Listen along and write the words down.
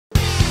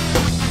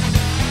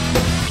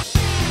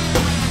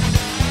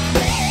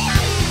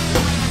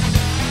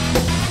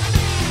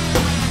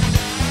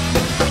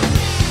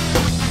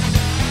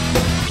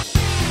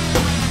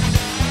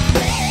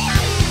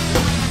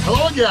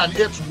again,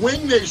 it's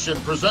Wing Nation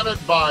presented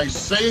by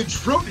Sage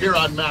Fruit here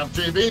on MAV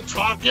TV,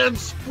 talking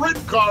sprint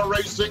car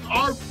racing,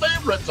 our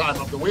favorite time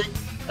of the week.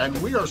 And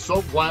we are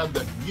so glad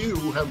that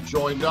you have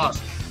joined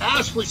us.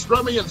 Ashley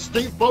Stremme and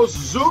Steve Bose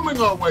zooming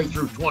our way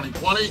through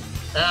 2020.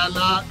 And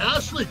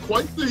Ashley,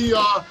 quite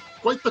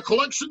the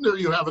collection there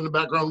you have in the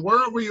background. Where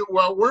have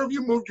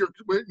you moved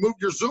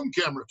your Zoom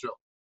camera to?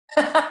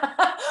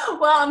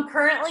 Well, I'm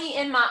currently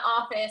in my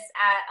office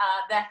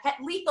at the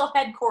Lethal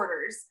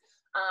headquarters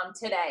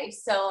today.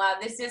 So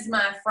this is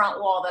my front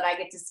wall that I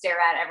get to stare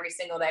at every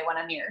single day when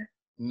I'm here.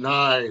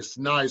 Nice.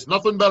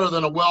 Nothing better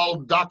than a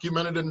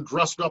well-documented and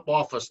dressed-up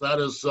office. That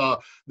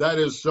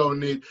is so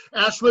neat.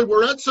 Ashley,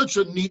 we're at such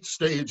a neat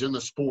stage in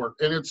the sport,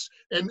 and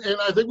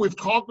I think we've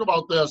talked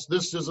about this.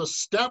 This is a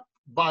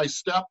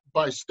step-by-step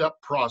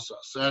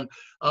process. And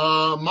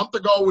a month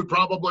ago,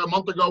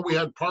 we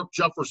had Park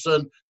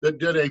Jefferson that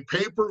did a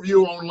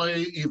pay-per-view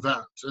only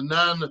event, and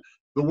then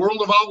the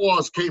World of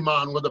Outlaws came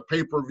on with a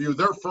pay-per-view,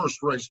 their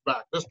first race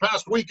back. This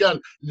past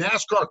weekend,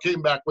 NASCAR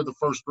came back with the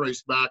first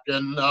race back.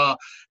 And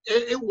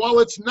while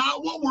it's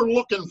not what we're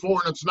looking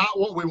for and it's not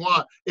what we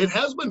want, it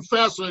has been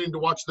fascinating to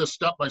watch this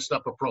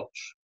step-by-step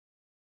approach.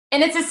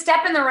 And it's a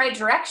step in the right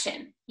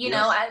direction.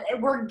 Yes.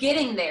 We're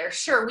getting there.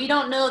 Sure, we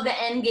don't know the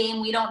end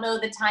game. We don't know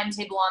the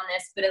timetable on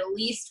this, but at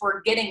least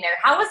we're getting there.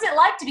 How was it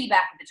like to be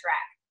back at the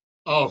track?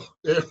 Oh,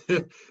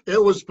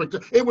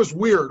 it was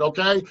weird,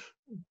 okay?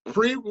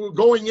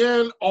 Going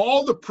in,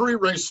 all the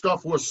pre-race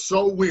stuff was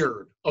so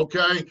weird,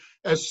 okay?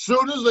 As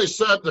soon as they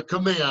said the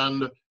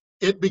command,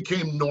 it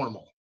became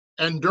normal.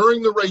 And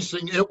during the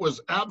racing, it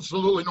was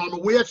absolutely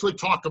normal. We actually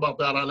talked about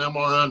that on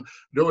MRN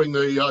during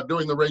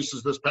the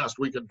races this past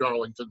week at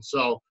Darlington.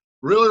 So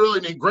really,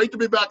 really neat. Great to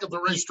be back at the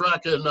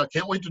racetrack, and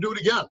can't wait to do it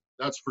again.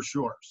 That's for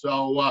sure.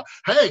 So,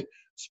 hey,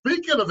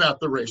 speaking of at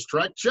the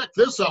racetrack, check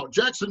this out.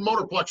 Jackson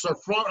Motorplex,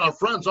 our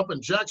friends up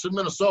in Jackson,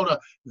 Minnesota,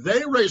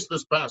 they raced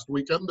this past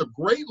weekend, the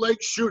Great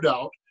Lakes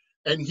Shootout.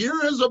 And here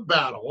is a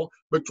battle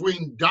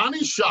between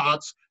Donnie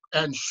Schatz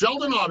and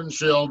Sheldon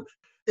Haudenschild.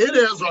 It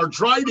is our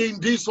Dryden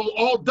Diesel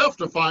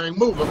all-death-defying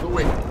move of the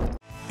week.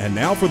 And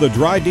now for the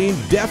Dryden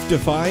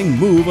death-defying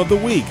move of the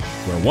week,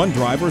 where one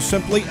driver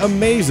simply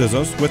amazes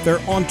us with their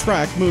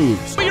on-track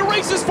moves. He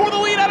races for the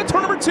lead out of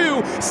turn number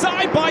 2,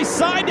 side by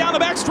side down the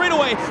back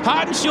straightaway.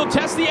 Haudenschild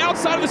tests the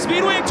outside of the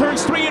speedway in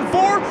turns 3 and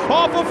 4.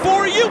 Off of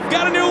 4, you've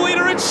got a new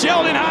leader in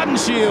Sheldon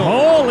Haudenschild.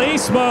 Holy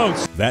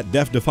smokes! That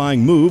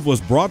death-defying move was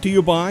brought to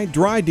you by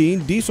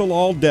Dryden Diesel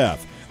All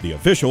Death, the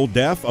official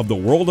DEF of the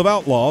World of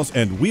Outlaws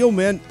and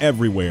wheelmen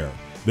everywhere.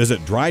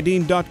 Visit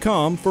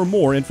Dryden.com for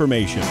more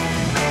information.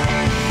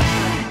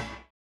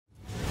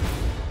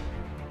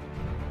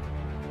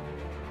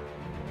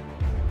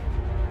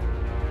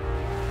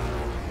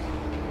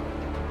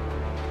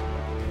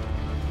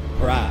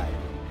 Pride,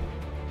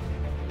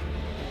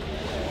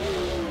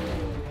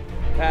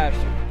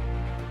 passion,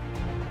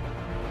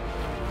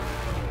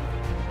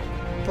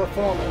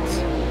 performance.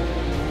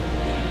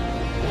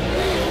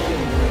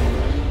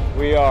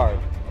 We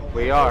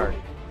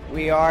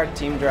are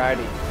Team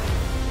Dryden.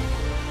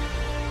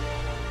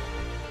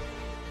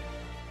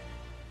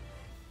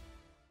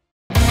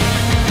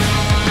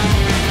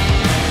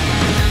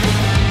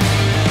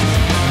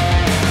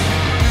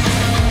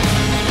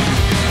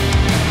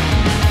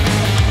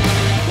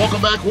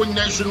 Welcome back, Wing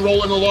Nation,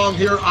 rolling along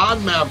here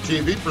on MAV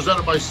TV,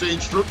 presented by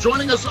Sage Fruit.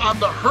 Joining us on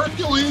the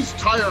Hercules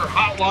Tire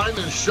hotline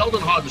is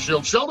Sheldon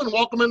Haudenschild. Sheldon,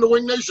 welcome into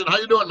Wing Nation. How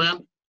you doing,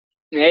 man?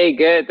 Hey,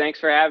 good. Thanks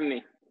for having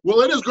me.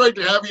 Well, it is great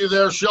to have you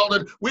there,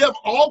 Sheldon. We have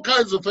all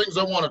kinds of things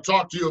I want to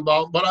talk to you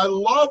about, but I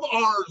love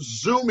our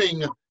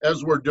Zooming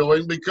as we're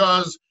doing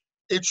because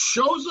it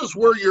shows us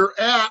where you're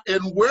at.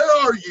 And where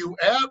are you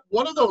at?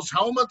 What are those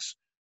helmets?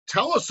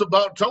 Tell us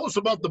about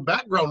the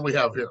background we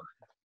have here.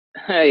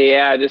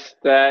 Yeah, just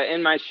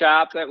in my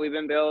shop that we've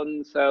been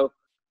building. So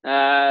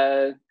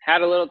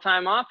had a little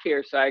time off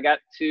here, so I got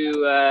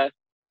to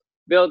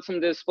build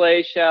some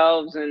display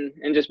shelves and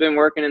just been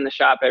working in the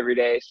shop every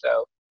day.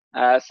 So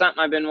something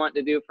I've been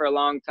wanting to do for a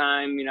long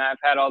time. I've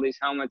had all these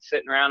helmets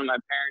sitting around in my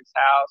parents'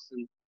 house,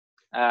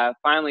 and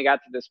finally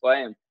got to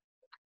display them.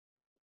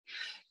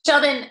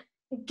 Sheldon,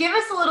 give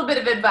us a little bit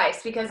of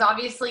advice, because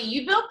obviously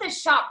you built this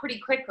shop pretty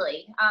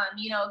quickly.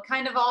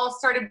 Kind of all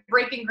started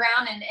breaking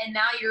ground, and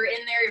now you're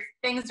in there,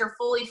 things are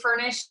fully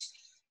furnished.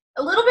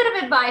 A little bit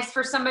of advice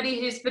for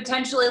somebody who's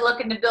potentially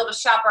looking to build a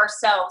shop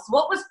ourselves.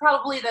 What was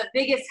probably the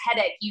biggest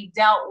headache you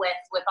dealt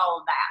with all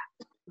of that?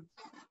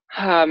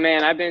 Oh,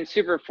 man, I've been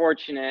super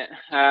fortunate.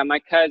 My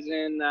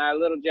cousin,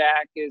 Little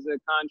Jack, is a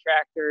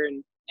contractor,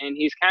 and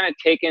he's kind of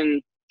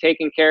taken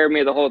care of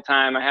me the whole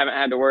time. I haven't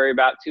had to worry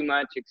about too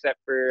much except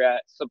for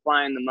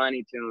supplying the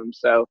money to him.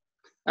 So,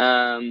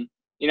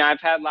 I've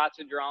had lots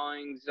of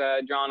drawings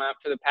drawn up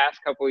for the past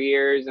couple of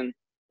years, and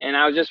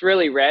I was just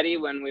really ready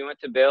when we went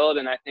to build,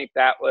 and I think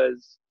that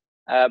was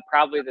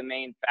probably the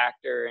main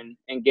factor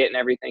in getting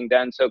everything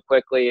done so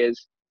quickly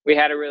is we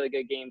had a really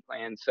good game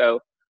plan. So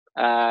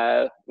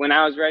when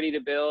I was ready to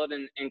build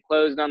and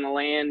closed on the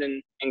land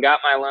and got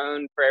my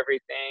loan for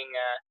everything,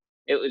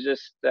 it was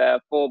just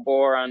full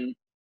bore on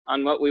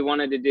what we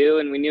wanted to do,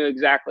 and we knew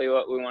exactly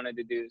what we wanted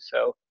to do.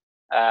 So,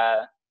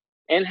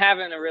 and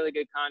having a really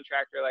good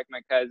contractor like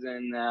my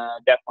cousin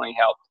definitely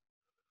helped.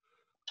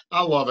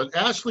 I love it.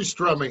 Ashley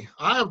Stremme,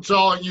 I am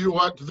telling you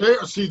what, they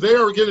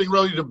are getting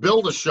ready to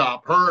build a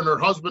shop, her and her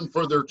husband,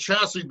 for their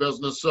chassis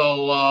business.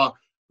 So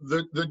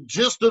the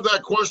gist of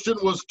that question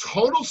was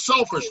total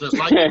selfishness.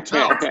 I can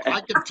tell.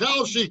 I can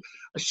tell she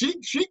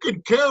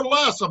could care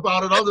less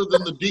about it other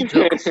than the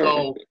details.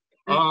 So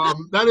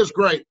that is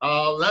great.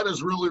 That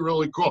is really,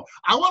 really cool.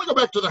 I want to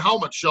go back to the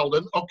helmet,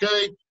 Sheldon.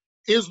 Okay.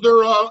 Is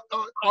there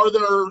are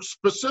there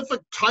specific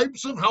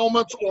types of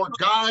helmets or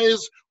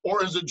guys,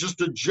 or is it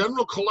just a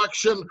general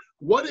collection?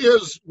 What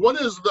is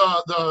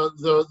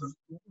the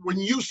when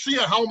you see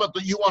a helmet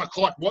that you want to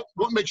collect,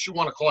 what makes you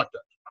want to collect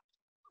it?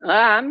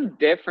 I'm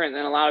different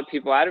than a lot of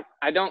people.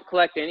 I don't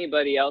collect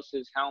anybody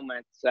else's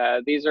helmets.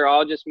 These are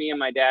all just me and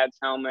my dad's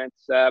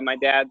helmets. My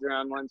dad's are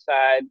on one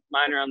side,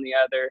 mine are on the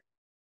other.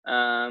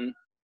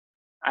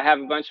 I have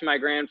a bunch of my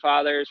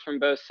grandfathers from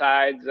both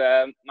sides.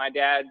 My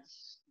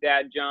dad's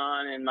dad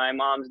John and my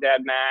mom's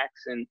dad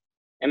Max and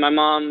my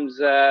mom's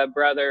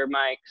brother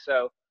Mike.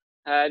 So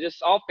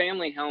just all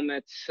family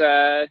helmets.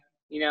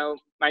 You know,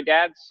 my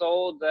dad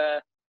sold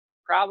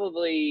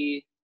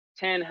probably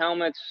 10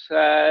 helmets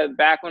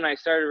back when I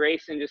started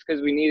racing, just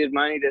because we needed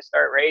money to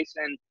start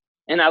racing.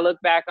 And I look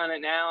back on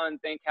it now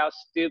and think how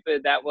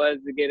stupid that was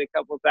to get a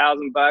couple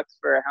 $1,000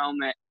 for a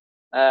helmet.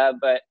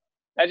 But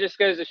that just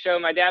goes to show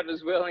my dad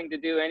was willing to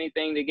do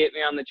anything to get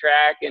me on the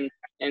track,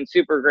 and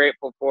super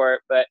grateful for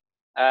it. But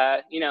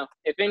you know,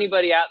 if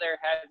anybody out there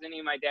has any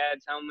of my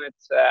dad's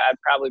helmets, I'd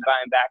probably buy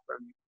them back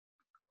from you.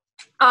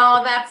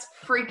 Oh, that's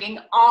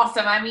freaking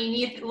awesome. I mean,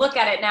 you look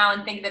at it now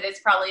and think that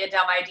it's probably a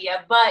dumb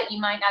idea, but you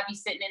might not be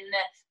sitting in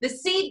the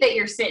seat that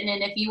you're sitting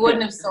in if you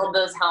wouldn't have sold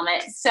those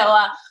helmets. So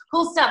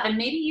cool stuff. And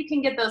maybe you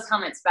can get those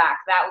helmets back.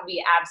 That would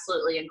be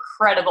absolutely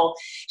incredible.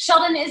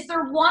 Sheldon, is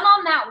there one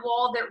on that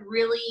wall that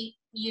really,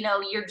 you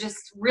know, you're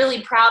just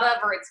really proud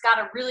of, or it's got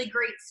a really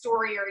great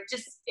story, or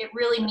it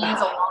really means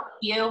a lot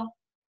to you?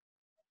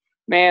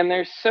 Man,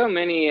 there's so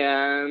many,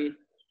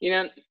 you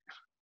know,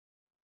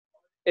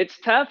 it's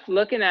tough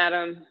looking at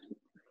them.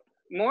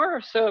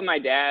 More so my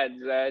dad's,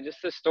 just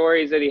the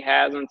stories that he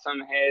has on some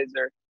of his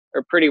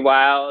are pretty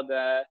wild.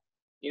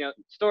 You know,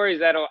 stories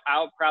that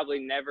I'll probably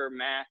never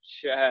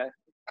match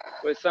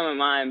with some of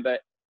mine. But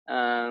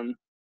and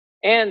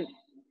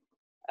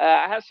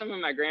I have some of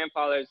my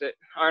grandfathers that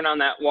aren't on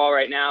that wall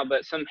right now,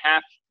 but some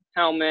half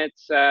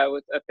helmets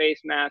with a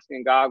face mask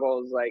and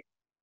goggles. Like,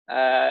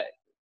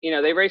 you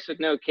know, they raced with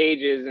no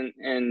cages,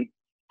 and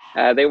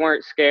they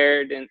weren't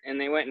scared,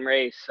 and they went and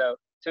raced. So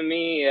to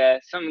me,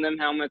 some of them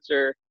helmets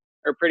are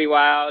pretty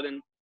wild.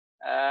 And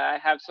I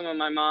have some of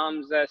my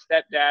mom's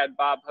stepdad,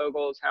 Bob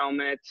Hogel's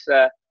helmets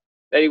that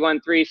he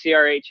won 3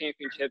 CRA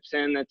championships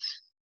in.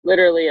 That's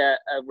literally a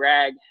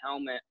rag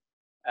helmet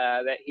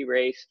that he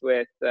raced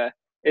with.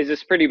 Is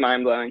just pretty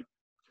mind-blowing.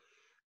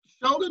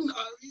 Sheldon,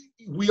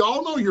 we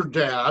all know your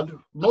dad.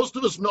 Most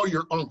of us know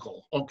your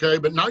uncle, okay?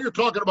 But now you're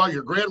talking about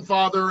your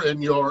grandfather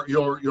and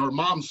your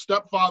mom's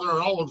stepfather and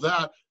all of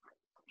that.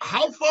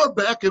 How far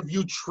back have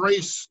you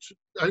traced?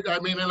 I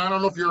mean, and I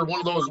don't know if you're one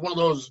of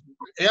those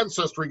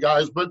ancestry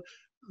guys, but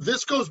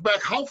this goes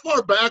back. How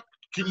far back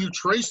can you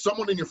trace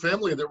someone in your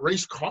family that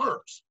raced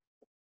cars?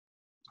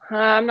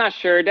 I'm not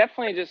sure.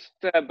 Definitely just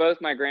both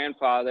my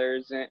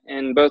grandfathers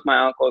and both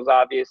my uncles,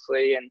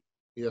 obviously. And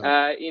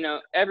yeah. You know,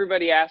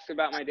 everybody asks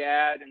about my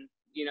dad, and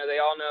you know, they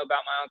all know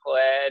about my Uncle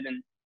Ed,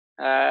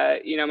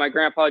 and you know, my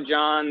grandpa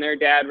John, their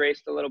dad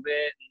raced a little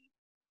bit.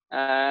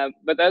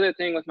 But the other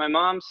thing with my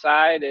mom's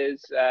side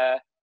is,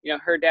 you know,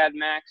 her dad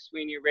Max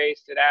Sweeney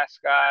raced at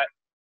Ascot,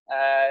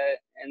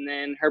 and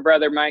then her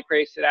brother Mike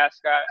raced at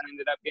Ascot and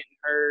ended up getting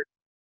hurt.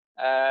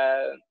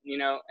 You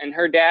know, and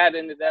her dad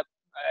ended up,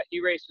 he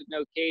raced with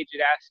no cage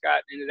at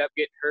Ascot and ended up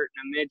getting hurt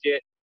in a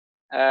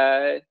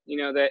midget. You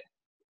know, that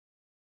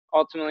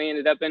ultimately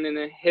ended up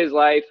ending his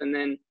life. And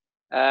then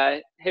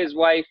his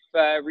wife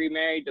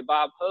remarried to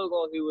Bob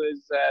Hogel, who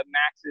was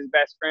Max's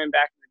best friend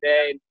back in the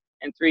day,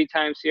 and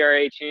 3-time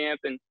CRA champ.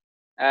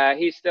 And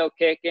he's still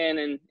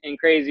kicking and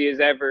crazy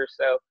as ever.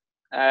 So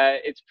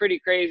it's pretty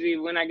crazy.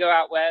 When I go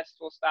out west,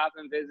 we'll stop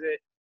and visit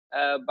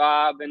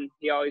Bob, and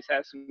he always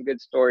has some good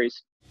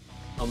stories.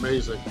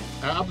 Amazing.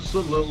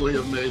 Absolutely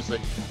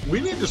amazing. We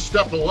need to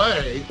step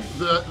away.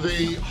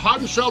 The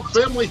Haudenschild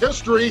family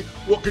history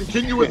will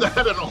continue with that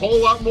and a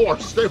whole lot more.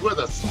 Stay with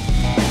us.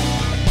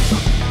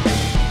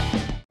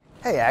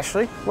 Hey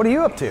Ashley, what are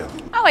you up to?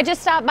 Oh, I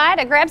just stopped by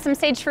to grab some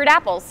sage fruit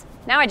apples.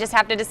 Now I just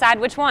have to decide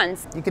which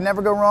ones. You can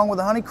never go wrong with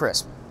a Honey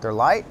Crisp. They're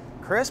light,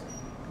 crisp,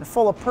 and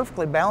full of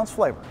perfectly balanced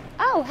flavor.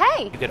 Oh,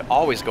 hey. You could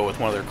always go with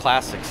one of their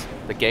classics,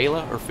 the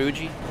Gala or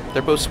Fuji.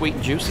 They're both sweet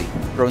and juicy.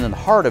 Grown in the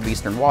heart of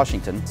Eastern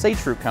Washington, Sage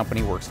Fruit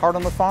Company works hard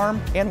on the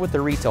farm and with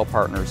their retail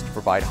partners to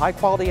provide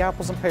high-quality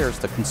apples and pears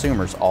to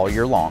consumers all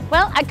year long.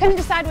 Well, I couldn't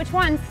decide which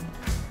ones.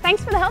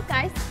 Thanks for the help,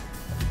 guys.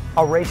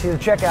 I'll race you to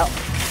checkout.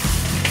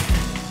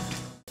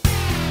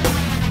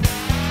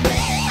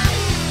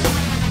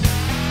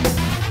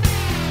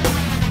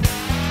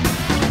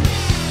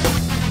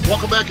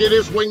 Welcome back. It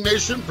is Wing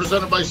Nation,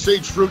 presented by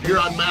Sage Fruit here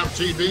on MAP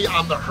TV.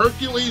 On the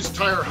Hercules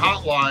Tire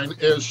hotline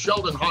is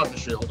Sheldon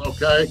Haudenschild,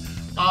 okay?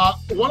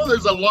 One of the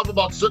things I love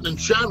about sitting and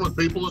chatting with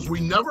people is we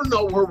never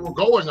know where we're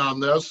going on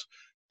this.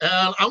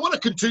 And I want to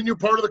continue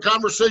part of the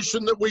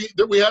conversation that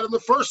we had in the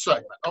first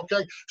segment,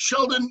 okay?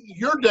 Sheldon,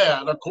 your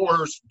dad, of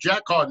course,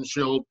 Jack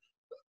Haudenschild,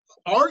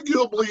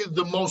 arguably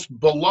the most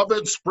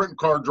beloved sprint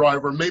car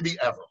driver maybe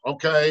ever,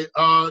 okay?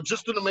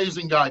 Just an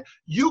amazing guy.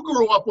 You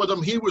grew up with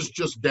him. He was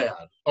just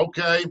dad,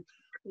 okay?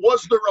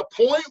 Was there a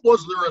point,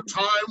 was there a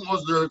time,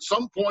 was there at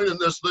some point in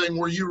this thing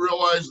where you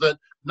realized that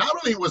not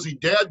only was he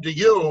dad to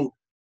you,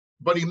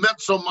 but he meant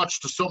so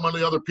much to so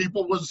many other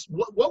people?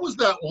 What was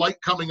that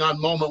light coming on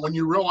moment when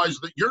you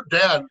realized that your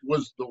dad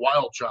was the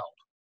wild child?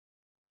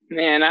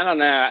 Man, I don't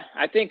know.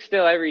 I think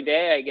still every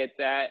day I get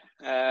that.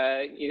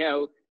 You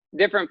know,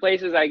 different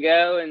places I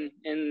go and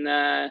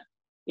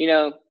you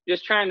know,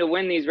 just trying to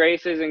win these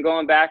races and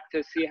going back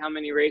to see how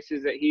many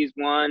races that he's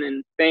won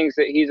and things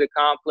that he's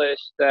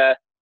accomplished,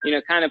 you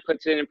know, kind of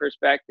puts it in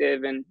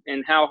perspective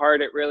and how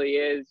hard it really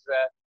is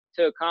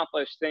to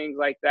accomplish things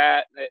like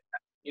that.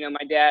 You know,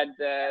 my dad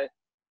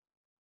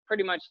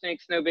pretty much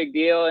thinks no big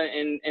deal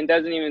and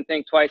doesn't even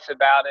think twice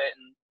about it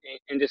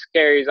and just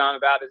carries on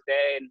about his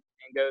day and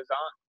goes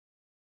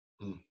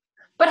on.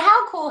 But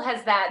how cool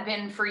has that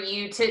been for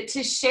you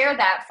to share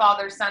that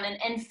father-son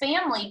and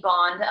family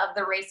bond of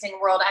the racing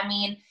world? I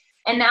mean,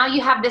 and now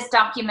you have this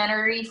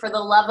documentary for the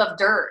love of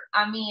dirt.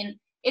 I mean,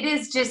 it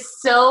is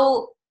just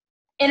so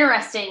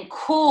interesting,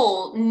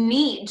 cool,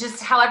 neat,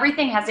 just how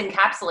everything has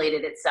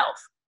encapsulated itself.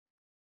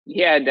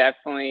 Yeah,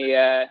 definitely.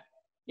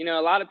 You know,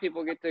 a lot of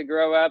people get to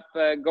grow up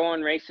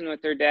going racing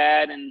with their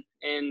dad and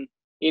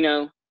you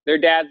know, their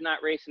dad's not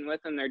racing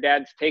with them. Their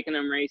dad's taking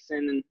them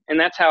racing. And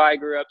that's how I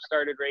grew up,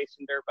 started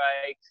racing dirt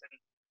bikes. And,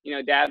 you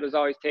know, dad was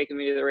always taking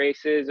me to the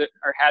races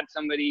or had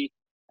somebody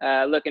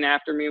looking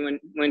after me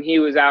when he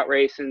was out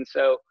racing.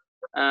 So,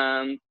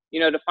 you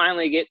know, to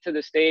finally get to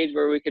the stage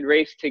where we could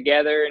race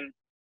together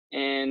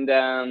and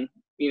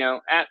you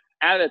know, at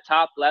a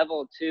top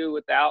level too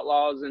with the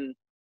Outlaws and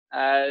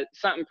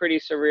something pretty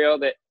surreal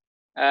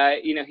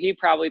that, you know, he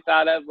probably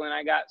thought of when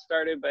I got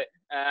started, but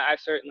I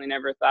certainly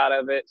never thought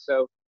of it.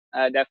 So,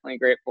 definitely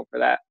grateful for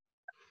that.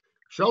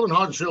 Sheldon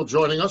Haudenschild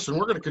joining us, and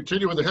we're going to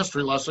continue with the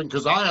history lesson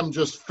because I am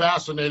just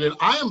fascinated.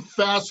 I am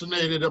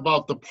fascinated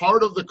about the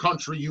part of the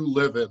country you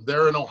live in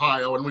there in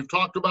Ohio, and we've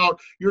talked about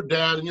your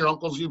dad and your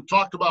uncles. You've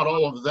talked about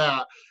all of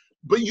that,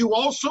 but you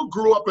also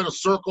grew up in a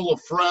circle of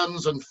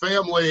friends and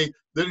family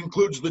that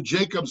includes the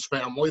Jacobs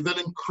family, that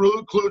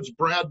includes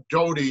Brad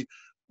Doty.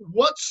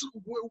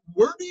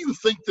 Where do you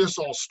think this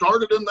all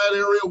started in that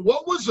area?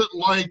 What was it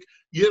like?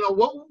 You know,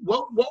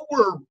 what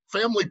were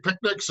family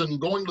picnics and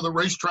going to the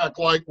racetrack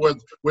like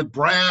with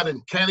Brad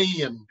and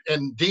Kenny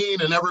and Dean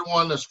and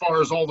everyone as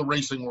far as all the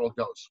racing world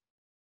goes?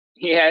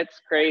 Yeah,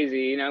 it's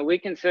crazy. You know, we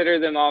consider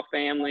them all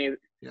family.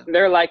 Yeah.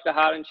 They're like the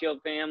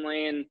Haudenschild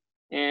family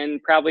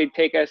and probably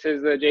take us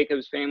as the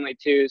Jacobs family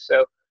too.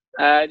 So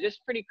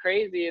just pretty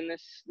crazy in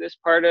this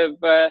part of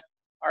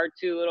our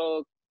two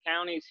little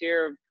counties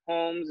here of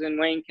Holmes and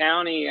Wayne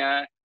County,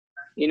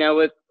 you know,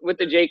 with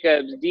the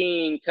Jacobs,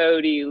 Dean,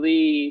 Cody,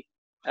 Lee,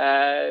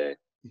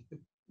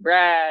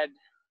 Brad,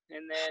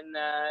 and then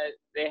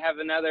they have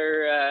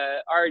another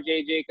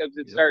RJ Jacobs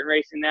that's starting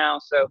racing now.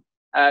 So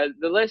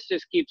the list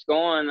just keeps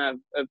going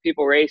of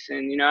people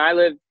racing. You know, I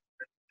live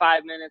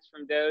 5 minutes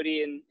from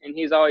Doty, and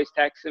he's always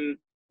texting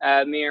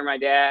me or my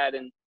dad,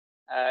 and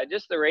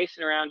just the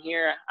racing around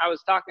here. I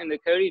was talking to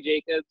Cody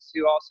Jacobs,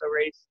 who also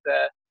raced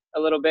a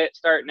little bit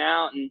starting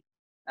out, and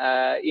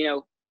you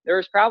know, there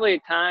was probably a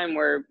time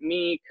where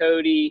me,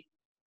 Cody,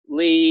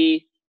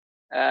 Lee,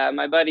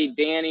 my buddy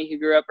Danny, who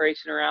grew up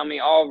racing around me,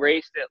 all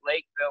raced at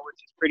Lakeville,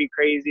 which is pretty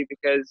crazy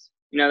because,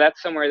 you know,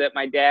 that's somewhere that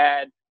my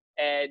dad,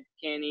 Ed,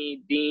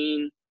 Kenny,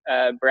 Dean,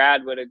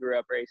 Brad would have grew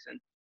up racing.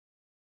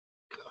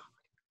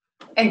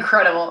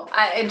 Incredible.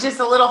 Just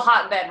a little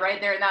hotbed right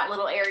there in that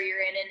little area you're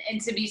in,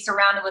 and to be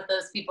surrounded with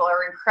those people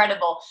are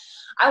incredible.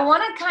 I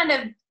want to kind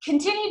of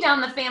continue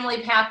down the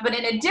family path, but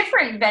in a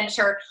different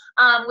venture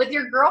with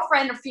your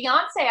girlfriend or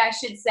fiance, I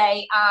should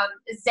say,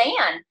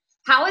 Zan.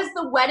 How is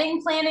the wedding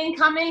planning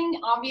coming?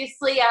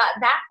 Obviously,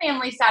 that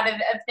family side of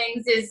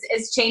things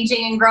is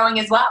changing and growing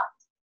as well.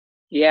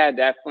 Yeah,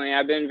 definitely.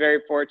 I've been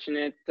very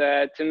fortunate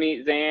to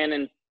meet Zan,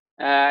 and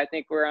I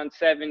think we're on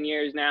 7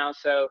 years now.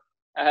 So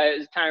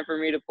it's time for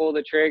me to pull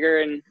the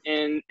trigger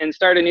and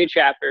start a new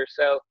chapter.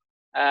 So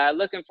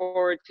looking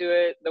forward to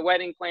it. The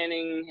wedding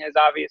planning has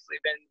obviously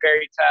been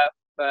very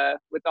tough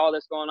with all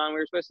this going on. We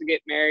were supposed to get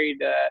married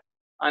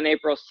on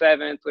April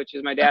 7th, which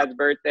is my dad's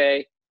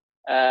birthday,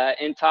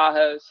 in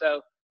Tahoe.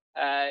 So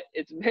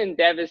it's been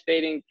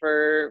devastating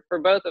for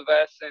both of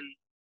us,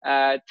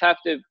 and tough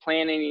to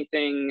plan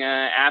anything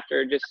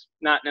after, just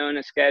not knowing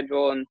a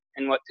schedule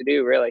and what to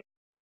do, really.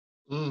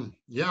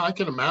 Yeah, I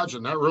can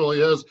imagine. That really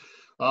is.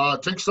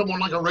 It takes someone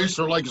like a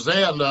racer like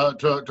Zan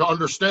to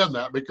understand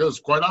that, because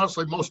quite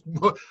honestly,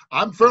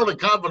 I'm fairly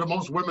confident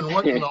most women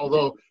wouldn't,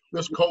 although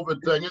this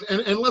COVID thing.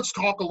 And let's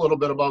talk a little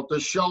bit about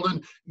this,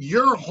 Sheldon.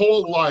 Your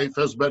whole life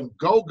has been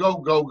go, go,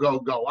 go, go,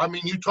 go. I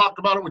mean, you talked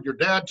about it with your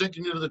dad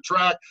taking you to the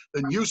track,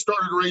 then you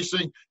started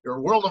racing. You're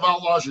a World of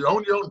Outlaws. You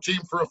owned your own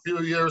team for a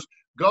few years.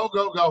 Go,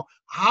 go, go.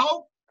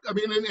 How, I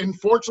mean, and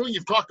fortunately,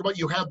 you've talked about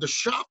you have the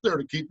shop there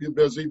to keep you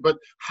busy, but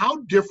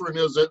how different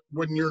is it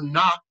when you're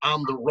not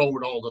on the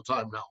road all the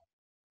time now?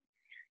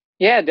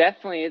 Yeah,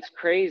 definitely. It's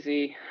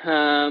crazy.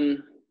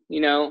 Definitely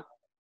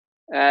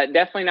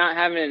not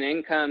having an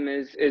income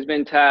has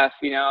been tough.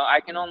 I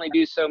can only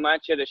do so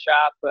much at a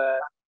shop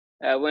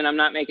when I'm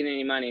not making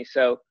any money.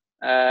 So,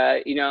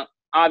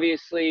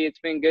 obviously it's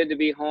been good to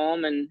be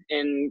home and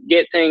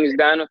get things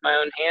done with my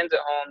own hands at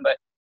home. But,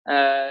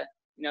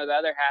 the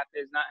other half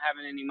is not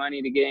having any money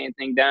to get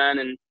anything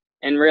done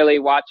and really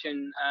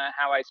watching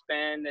how I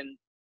spend and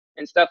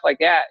stuff like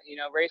that.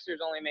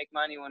 Racers only make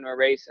money when we're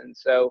racing.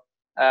 So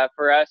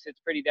for us, it's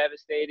pretty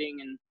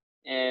devastating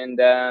and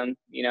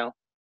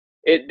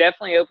it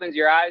definitely opens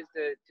your eyes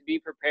to be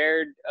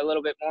prepared a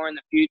little bit more in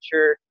the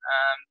future.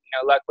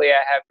 Luckily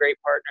I have great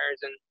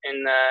partners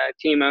and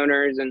team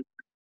owners and,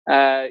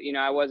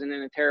 I wasn't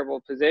in a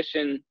terrible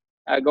position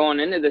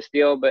going into this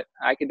deal, but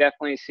I could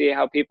definitely see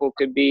how people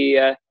could be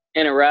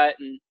in a rut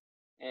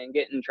and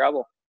get in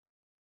trouble.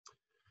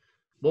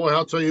 Boy,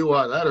 I'll tell you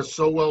what, that is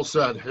so well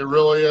said. It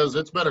really is.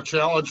 It's been a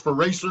challenge for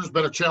racers,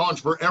 been a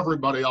challenge for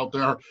everybody out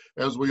there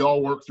as we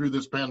all work through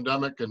this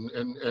pandemic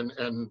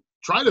and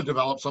try to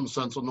develop some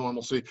sense of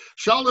normalcy.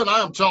 Sheldon, I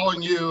am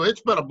telling you,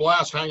 it's been a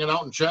blast hanging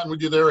out and chatting with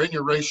you there in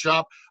your race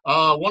shop.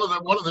 One of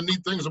the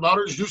neat things about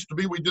it is used to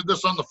be we did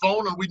this on the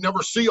phone and we'd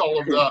never see all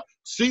of the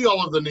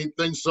neat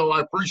things. So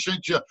I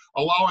appreciate you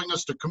allowing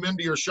us to come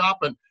into your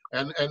shop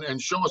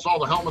and show us all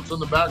the helmets in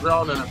the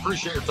background, and I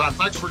appreciate your time.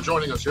 Thanks for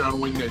joining us here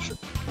on Wing Nation.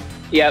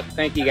 Yep,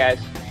 thank you guys.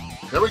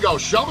 There we go.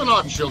 Sheldon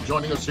Haudenschild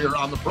joining us here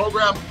on the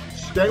program.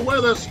 Stay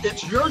with us.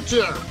 It's your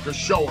turn to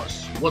show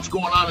us what's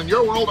going on in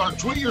your world on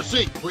Tweet Your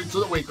Seat. Tweets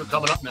of the Week are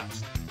coming up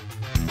next.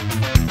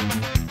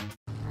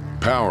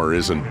 Power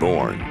isn't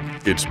born.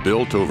 It's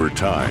built over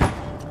time.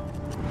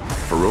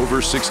 For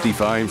over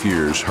 65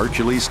 years,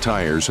 Hercules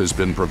Tires has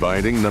been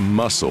providing the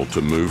muscle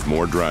to move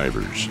more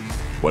drivers.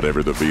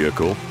 Whatever the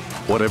vehicle,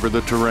 whatever the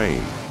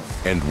terrain.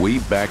 And we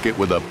back it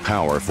with a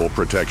powerful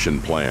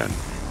protection plan.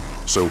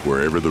 So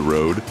wherever the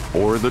road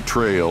or the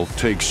trail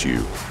takes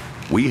you,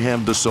 we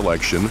have the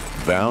selection,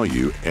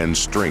 value, and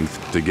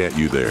strength to get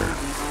you there.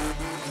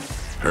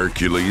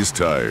 Hercules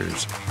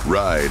Tires.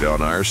 Ride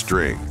on our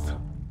strength.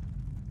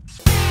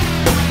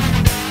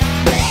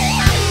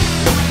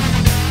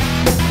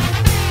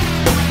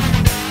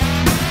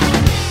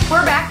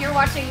 We're back. You're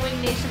watching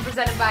Wing Nation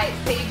presented by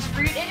Sage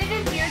Fruit, and it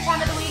is your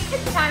time of the week.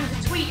 It's time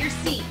to tweet your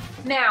seat.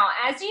 Now,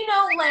 as you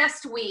know,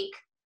 last week,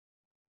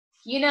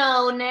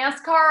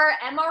 NASCAR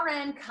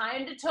MRN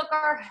kind of took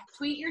our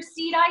tweet your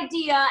seat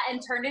idea and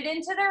turned it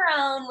into their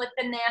own with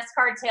the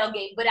NASCAR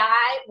tailgate. But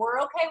we're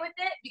okay with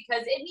it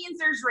because it means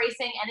there's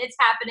racing and it's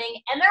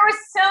happening. And there were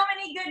so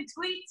many good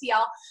tweets,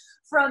 y'all,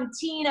 from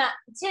Tina,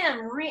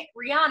 Tim,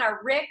 Rihanna,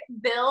 Rick,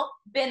 Bill,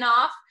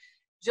 Binoff,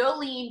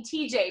 Jolene,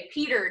 TJ,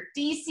 Peter,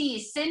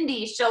 DC,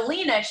 Cindy,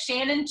 Shalina,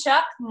 Shannon,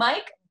 Chuck,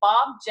 Mike,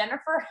 Bob,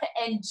 Jennifer,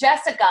 and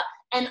Jessica.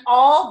 And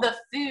all the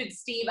food,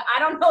 Steve. I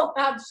don't know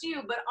about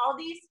you, but all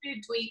these food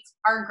tweets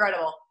are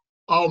incredible.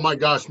 Oh my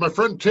gosh, my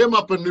friend Tim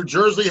up in New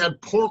Jersey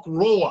had pork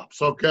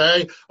roll-ups,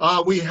 okay?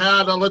 We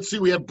had,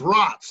 we had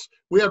brats,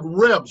 we had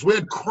ribs, we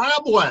had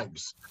crab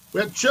legs,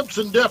 we had chips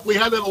and dip, we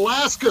had an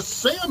Alaska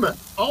salmon.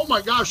 Oh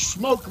my gosh,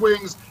 smoked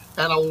wings,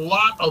 and a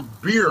lot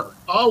of beer.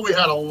 Oh, we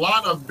had a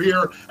lot of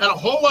beer and a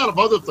whole lot of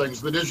other things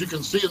that, as you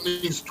can see in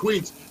these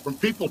tweets, from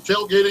people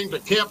tailgating to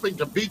camping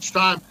to beach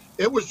time,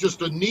 it was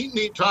just a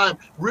neat time.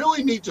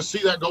 Really neat to see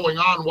that going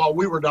on while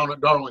we were down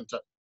at Darlington.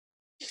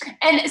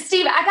 And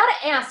Steve, I got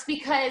to ask,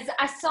 because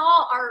I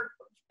saw our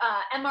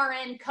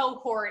MRN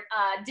cohort,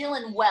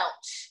 Dylan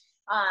Welch,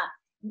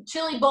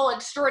 Chili Bowl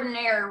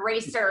extraordinaire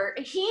racer,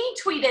 he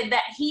tweeted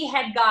that he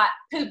had got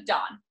pooped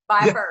on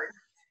by a bird.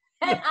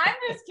 And I'm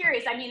just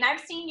curious. I mean,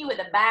 I've seen you with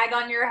a bag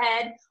on your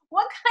head.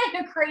 What kind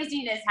of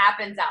craziness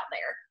happens out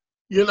there?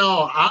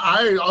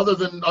 I other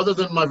than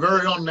my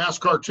very own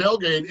NASCAR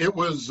tailgate, it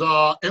was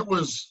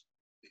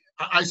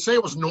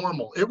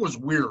normal. It was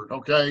weird.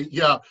 Okay.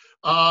 Yeah.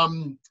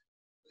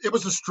 It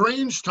was a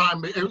strange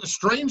time. It was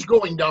strange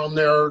going down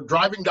there,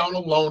 driving down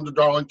alone to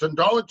Darlington.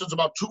 Darlington's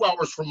about 2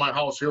 hours from my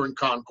house here in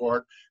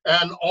Concord.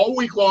 And all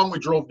week long, we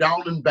drove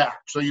down and back.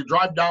 So you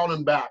drive down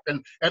and back.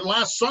 And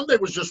last Sunday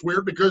was just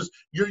weird because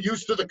you're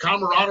used to the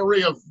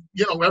camaraderie of,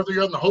 whether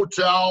you're in the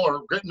hotel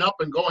or getting up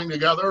and going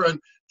together and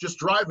just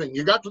driving.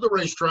 You got to the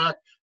racetrack.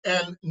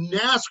 And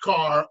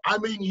NASCAR, I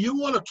mean, you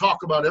want to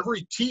talk about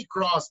every T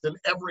crossed and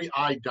every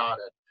I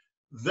dotted.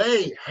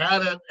 They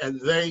had it and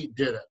they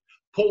did it.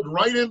 Pulled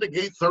right into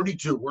gate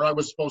 32 where I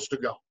was supposed to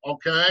go,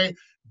 okay?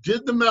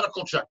 Did the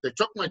medical check. They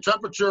took my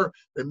temperature.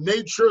 They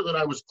made sure that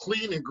I was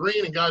clean and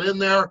green and got in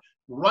there.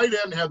 Right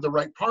in, had the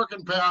right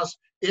parking pass.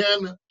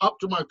 in up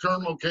to my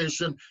current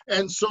location.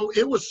 And so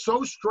it was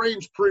so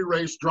strange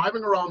pre-race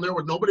driving around there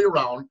with nobody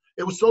around.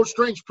 It was so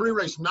strange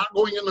pre-race not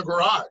going in the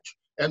garage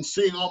and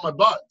seeing all my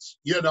buds,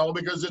 you know,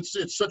 because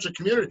it's such a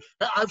community.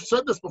 I've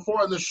said this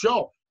before on this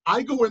show.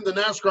 I go in the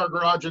NASCAR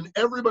garage and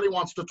everybody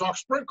wants to talk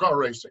sprint car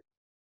racing.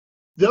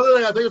 The other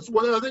thing, I think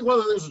one of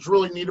the things that's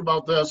really neat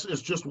about this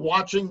is just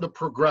watching the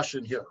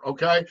progression here,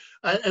 okay?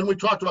 And we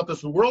talked about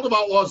this. The World of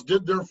Outlaws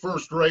did their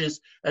first race,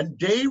 and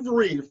Dave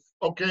Reef,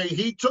 okay,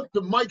 he took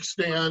the mic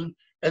stand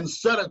and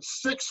set it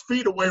 6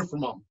 feet away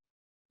from them.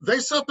 They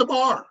set the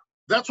bar.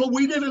 That's what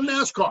we did in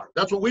NASCAR.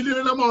 That's what we did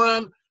in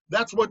MRN.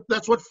 That's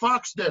what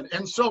Fox did.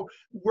 And so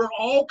we're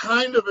all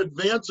kind of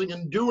advancing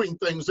and doing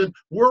things. And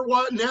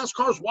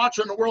NASCAR's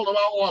watching the World of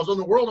Outlaws, and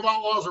the World of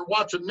Outlaws are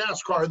watching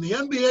NASCAR, and the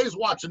NBA's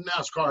watching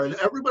NASCAR, and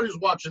everybody's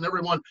watching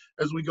everyone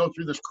as we go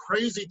through this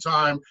crazy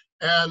time.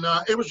 And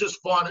it was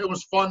just fun. It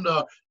was fun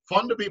to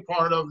be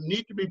part of,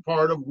 neat to be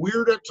part of,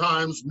 weird at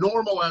times,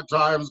 normal at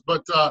times.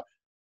 But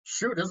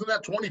shoot, isn't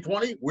that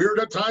 2020? Weird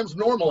at times,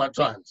 normal at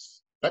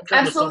times. That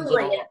kind Absolutely. Of sums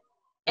it all up.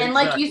 And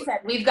Exactly. like you said,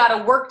 we've got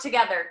to work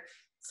together.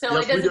 So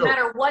Yes, it doesn't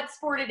matter what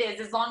sport it is,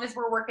 as long as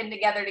we're working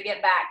together to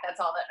get back, that's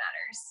all that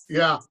matters.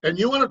 Yeah, and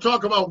you want to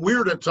talk about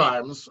weird at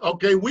times.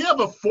 Okay, we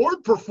have a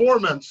Ford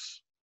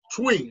Performance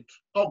tweet,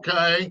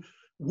 okay,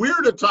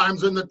 weird at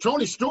times, and that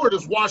Tony Stewart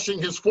is washing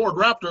his Ford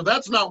Raptor.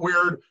 That's not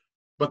weird,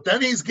 but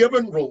then he's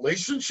given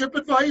relationship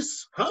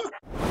advice? Huh?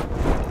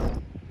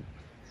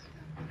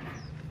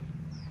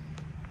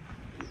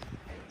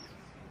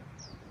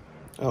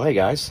 Oh, hey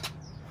guys.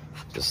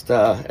 Just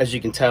as you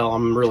can tell,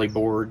 I'm really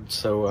bored,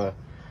 so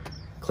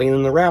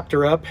cleaning the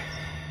Raptor up.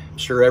 I'm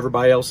sure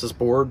everybody else is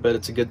bored, but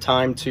it's a good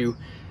time to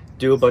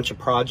do a bunch of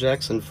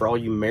projects. And for all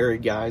you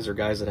married guys or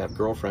guys that have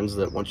girlfriends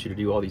that want you to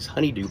do all these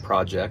honeydew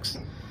projects,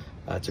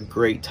 it's a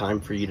great time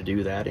for you to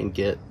do that and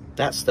get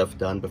that stuff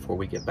done before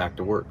we get back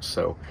to work.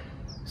 So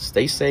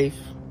stay safe,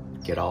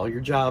 get all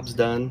your jobs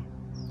done.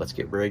 Let's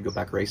get ready to go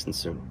back racing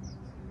soon.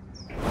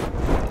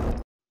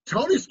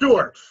 Tony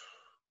Stewart,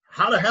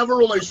 how to have a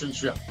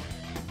relationship.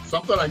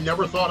 Something I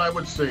never thought I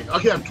would see.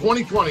 Again,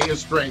 2020 is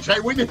strange.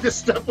 Hey, we need to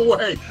step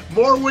away.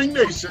 More Wing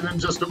Nation in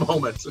just a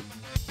moment.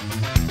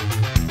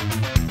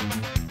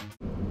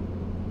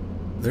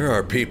 There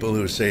are people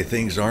who say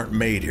things aren't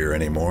made here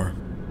anymore.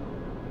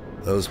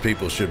 Those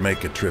people should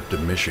make a trip to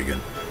Michigan,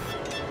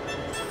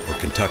 or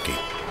Kentucky,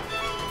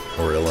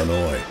 or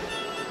Illinois,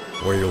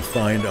 where you'll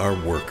find our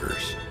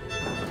workers,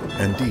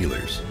 and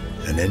dealers,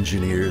 and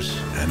engineers,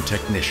 and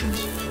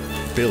technicians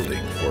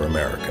building for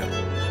America.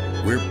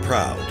 We're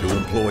proud to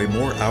employ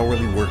more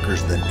hourly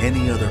workers than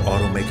any other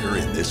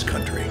automaker in this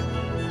country,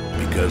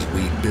 because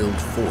we build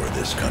for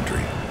this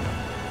country.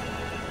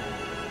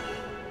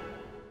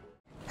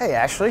 Hey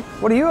Ashley,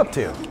 what are you up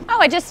to? Oh,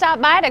 I just stopped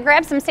by to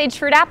grab some sage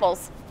fruit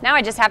apples. Now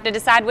I just have to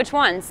decide which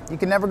ones. You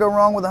can never go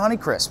wrong with a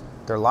Honeycrisp.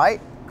 They're light,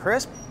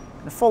 crisp,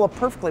 and full of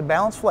perfectly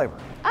balanced flavor.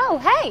 Oh,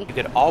 hey. You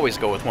could always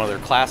go with one of their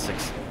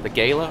classics, the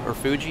Gala or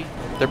Fuji.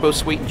 They're both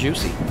sweet and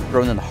juicy.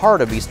 Grown in the heart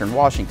of Eastern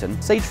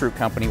Washington, Sage Fruit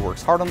Company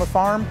works hard on the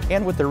farm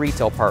and with their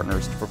retail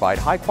partners to provide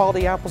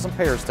high-quality apples and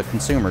pears to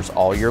consumers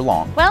all year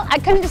long. Well, I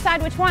couldn't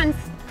decide which ones.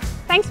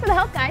 Thanks for the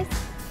help, guys.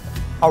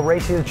 I'll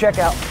race you to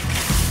checkout.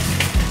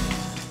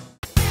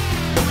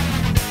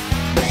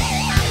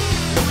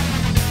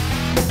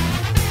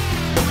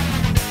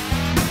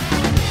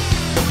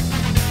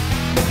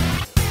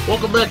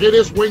 Welcome back. It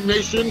is Wing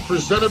Nation,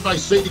 presented by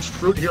Sage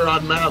Fruit here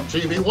on MAV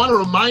TV. Want to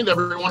remind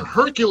everyone,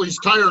 Hercules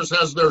Tires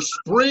has their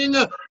spring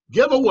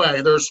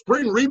giveaway, their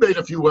spring rebate,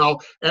 if you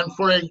will. And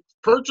for a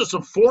purchase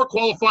of 4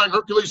 qualifying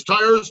Hercules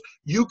Tires,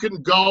 you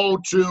can go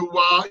to,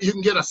 you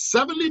can get a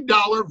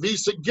 $70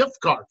 Visa gift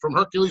card from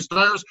Hercules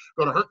Tires.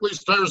 Go to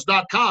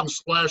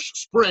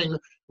HerculesTires.com/spring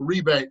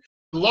rebate.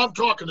 Love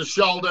talking to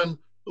Sheldon.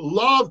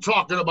 Love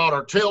talking about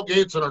our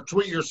tailgates and our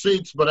tweet your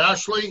seats. But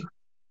Ashley,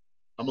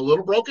 I'm a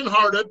little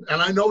brokenhearted, and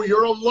I know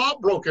you're a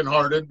lot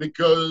brokenhearted,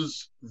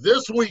 because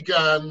this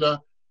weekend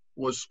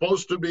was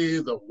supposed to be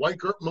the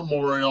Weichert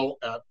Memorial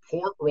at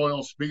Port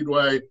Royal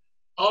Speedway.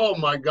 Oh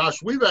my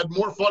gosh, we've had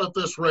more fun at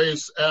this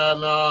race,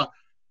 and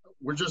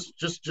we're just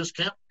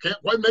can't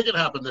quite make it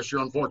happen this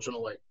year,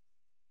 unfortunately.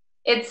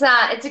 It's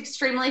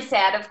extremely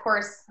sad. Of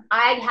course,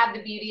 I have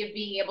the beauty of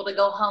being able to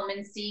go home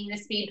and seeing the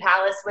Speed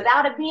Palace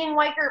without it being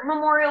Weichert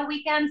Memorial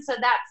weekend, so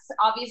that's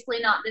obviously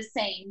not the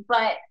same.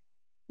 But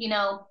you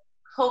know,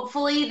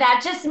 hopefully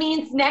that just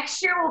means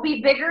next year will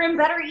be bigger and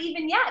better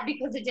even yet,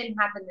 because it didn't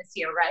happen this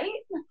year, right?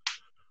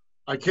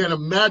 I can't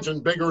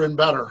imagine bigger and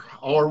better,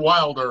 or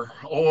wilder,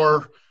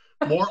 or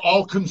more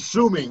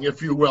all-consuming,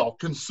 if you will.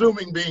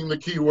 Consuming being the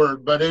key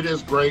word, but it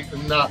is great,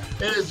 and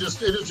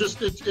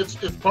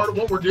it's part of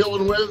what we're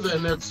dealing with,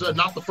 and it's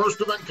not the first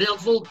event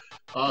canceled.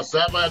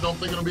 Sadly, I don't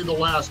think it'll be the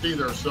last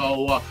either.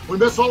 So we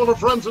miss all of our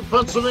friends in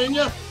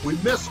Pennsylvania. We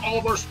miss all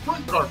of our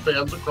sprint car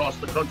fans across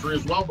the country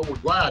as well, but we're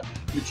glad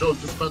you chose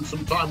to spend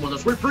some time with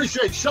us. We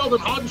appreciate Sheldon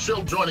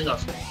Haudenschild joining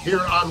us here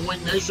on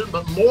Wing Nation,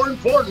 but more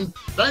important,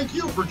 thank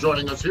you for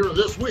joining us here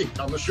this week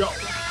on the show.